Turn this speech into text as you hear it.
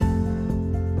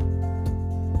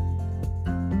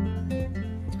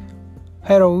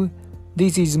Hello,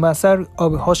 this is Masar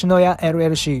of Hoshinoya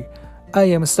LLC. I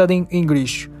am studying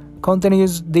English.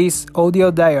 Continues this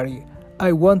audio diary.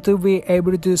 I want to be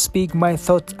able to speak my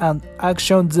thoughts and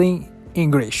actions in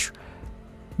English.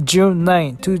 June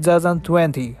 9,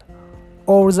 2020.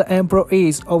 All the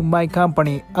employees of my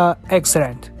company are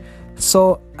excellent,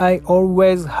 so I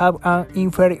always have an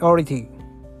inferiority.